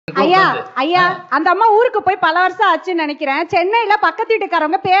ஐயா ஐயா அந்த அம்மா ஊருக்கு போய் பல வருஷம் ஆச்சுன்னு நினைக்கிறேன். சென்னையில பக்கத்து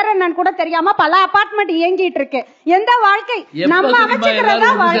வீட்டுக்காரவங்க பேர் என்னன்னு கூட தெரியாம பல அபார்ட்மெண்ட் இயங்கிட்டு இருக்கு. எந்த வாழ்க்கை நம்ம அமைச்சுக்கிறதா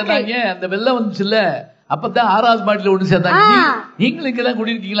வாழ்க்கை. அந்த வெள்ளம் வந்துச்சுல்ல, அப்பதான் 6வது மாடியில ஒண்ணு சேர்ந்தாங்க. நீங்களும் இங்கதான்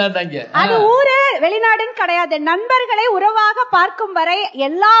குடியிருக்கீங்களாண்டாங்க. அது ஊரு வெளிநாடுன்னு கிடையாது. நண்பர்களை உறவாக பார்க்கும் வரை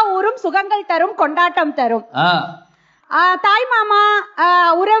எல்லா ஊரும் சுகங்கள் தரும், கொண்டாட்டம் தரும். தாய் மாமா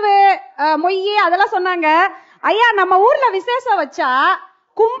உறவு மொய்யி அதெல்லாம் சொன்னாங்க. ஐயா நம்ம ஊர்ல விசேஷம் வச்சா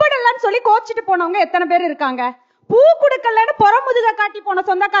கும்பிடலன்னு சொல்லி கோச்சிட்டு போனவங்க எத்தனை பேர் இருக்காங்க? பூ குடுக்கலன்னு புறமுதுக காட்டி போன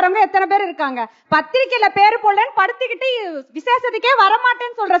சொந்தக்காரங்க எத்தனை பேர் இருக்காங்க? பத்திரிக்கையில பேரு போடலன்னு படுத்திக்கிட்டு விசேஷத்துக்கே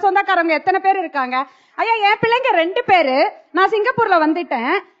வரமாட்டேன்னு சொல்ற சொந்தக்காரங்க எத்தனை பேர் இருக்காங்க? ஐயா என் பிள்ளைங்க 2 பேரு. நான் சிங்கப்பூர்ல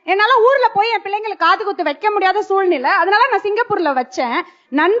வந்துட்டேன். என்னால ஊர்ல போய் என் பிள்ளைங்களுக்கு காது குத்து வைக்க முடியாத சூழ்நிலை. அதனால நான் சிங்கப்பூர்ல வச்சேன்.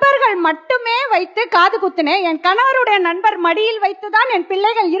 நண்பர்கள் மட்டுமே வைத்து காது குத்துனேன். என் கணவருடைய நண்பர் மடியில் வைத்துதான் என்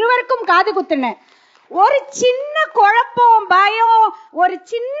பிள்ளைகள் இருவருக்கும் காது குத்துனேன். ஒரு சின்ன குழப்பம் பயம் ஒரு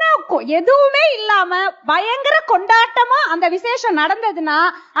சின்ன எதுவுமே இல்லாம பயங்கர கொண்டாட்டமா அந்த விசேஷம் நடந்ததுன்னா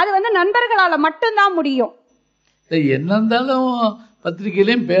அது நண்பர்களால மட்டும்தான் முடியும். என்ன இருந்தாலும்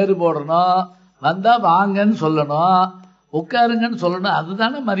பத்திரிகையிலயும் பேரு போடணும், வந்தா வாங்கன்னு சொல்லணும், உட்காருங்கன்னு சொல்லணும்.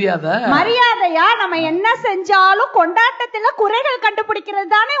 அதுதானே மரியாதை. மரியாதையா நம்ம என்ன செஞ்சாலும் கொண்டாட்டத்துல குறைகள் கண்டுபிடிக்கிறது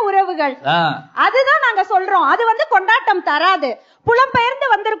தானே உறவுகள். அதுதான் நாங்க சொல்றோம். அது கொண்டாட்டம் தராது. புலம்பெயர்ந்து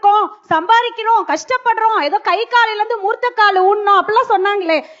வந்திருக்கோம், சம்பாதிக்கிறோம், கஷ்டப்படுறோம், ஏதோ கை காலில இருந்து மூர்த்த கால் ஊனணும் அப்படிலாம்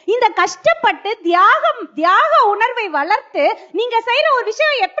சொன்னாங்களே. இந்த கஷ்டப்பட்டு தியாக உணர்வை வளர்த்து நீங்க செய்யற ஒரு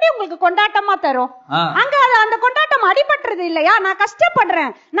விஷயம் எப்படி உங்களுக்கு கொண்டாட்டமா தரும்? அங்க அந்த கொண்டாட்டம் அடிபட்டுறது இல்லையா? நான்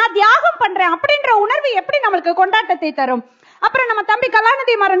கஷ்டப்படுறேன், நான் தியாகம் பண்றேன் அப்படின்ற உணர்வு எப்படி நம்மளுக்கு கொண்டாட்டத்தை தரும்? அப்புறம் நம்ம தம்பி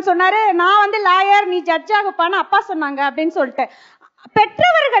கலாநிதி மாறன் சொன்னாரு, நான் லாயர், நீ ஜட்ஜ் ஆகுப்பான்னு அப்பா சொன்னாங்க அப்படின்னு சொல்லிட்டு.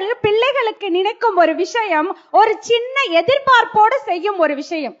 பெற்றவர்கள் பிள்ளைகளுக்கு நினைக்கும் ஒரு விஷயம் ஒரு சின்ன எதிர்பார்ப்போடு செய்யும் ஒரு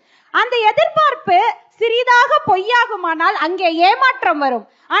விஷயம். அந்த எதிர்பார்ப்பு சிறிதாக பொய்யாகுமானால் அங்கே ஏமாற்றம் வரும்.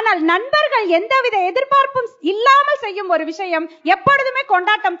 ஆனால் நண்பர்கள் எந்தவித எதிர்பார்ப்பும் இல்லாமல் செய்யும் ஒரு விஷயம் எப்பொழுதுமே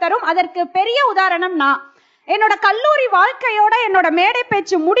கொண்டாட்டம் தரும். அதற்கு பெரிய உதாரணம் நான். என்னோட கல்லூரி வாழ்க்கையோட என்னோட மேடை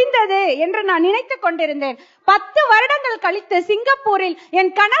பேச்சு முடிந்தது என்று நான் நினைத்து கொண்டிருந்தேன். 10 வருடங்கள் கழித்து சிங்கப்பூரில்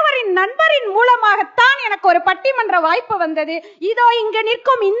என் கணவரின் நண்பரின் மூலமாகத்தான் எனக்கு ஒரு பட்டிமன்ற வாய்ப்பு வந்தது. இதோ இங்கு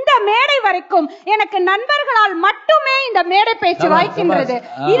நிற்கும் இந்த மேடை வரைக்கும் எனக்கு நண்பர்களால் மட்டுமே இந்த மேடை பேச்சு வாய்க்கின்றது.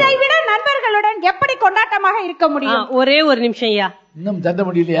 இதை விட நண்பர்களுடன் எப்படி கொண்டாட்டமாக இருக்க முடியும்? ஒரே ஒரு நிமிஷம் ஐயா, இன்னும் தட்ட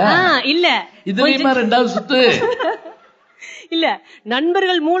முடியலையா? இல்ல இதுலயுமா 2வது சுத்து இல்ல,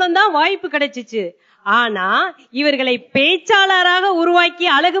 நண்பர்கள் மூலம்தான் வாய்ப்பு கிடைச்சிச்சு. ஆனா இவர்களை பேச்சாளராக உருவாக்கி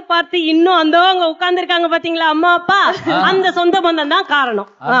அழகு பார்த்து இன்னும் அங்க உட்கார்ந்து இருக்காங்க பாத்தீங்களா அம்மா அப்பா, அந்த சொந்த பந்தம் தான் காரணம்.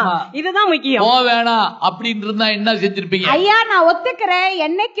 இதுதான் முக்கியம். வேணாம் அப்படின்னு இருந்தா என்ன செஞ்சிருப்பீங்க? ஐயா நான் ஒத்துக்கிறேன்,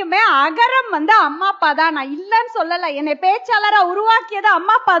 என்னைக்குமே அகரம் அம்மா அப்பா தான். நான் இல்லன்னு சொல்லல, என்னை பேச்சாளரா உருவாக்கியது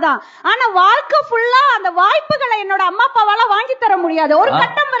அம்மா அப்பா தான். ஆனா வாழ்க்கை ஃபுல்லா அந்த வாய்ப்புகளை என்னோட அம்மா அப்பாவால வாங்கி தர முடியாது. ஒரு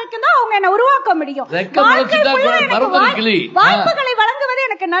கட்டம் வரைக்கும் தான் அவங்க என்ன உருவாக்க முடியும். வாய்ப்புகளை வழங்குவது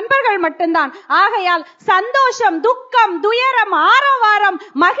எனக்கு நண்பர்கள் மட்டும்தான். ஆகையால் சந்தோஷம், துக்கம், துயரம், ஆரவாரம்,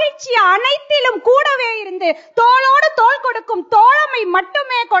 மகிழ்ச்சி அனைத்திலும் கூடவே இருந்து தோளோடு தோள் கொடுக்கும் தோழமை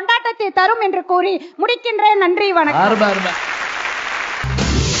மட்டுமே கொண்டாட்டத்தை தரும் என்று கூறி முடிக்கின்றேன். நன்றி, வணக்கம்.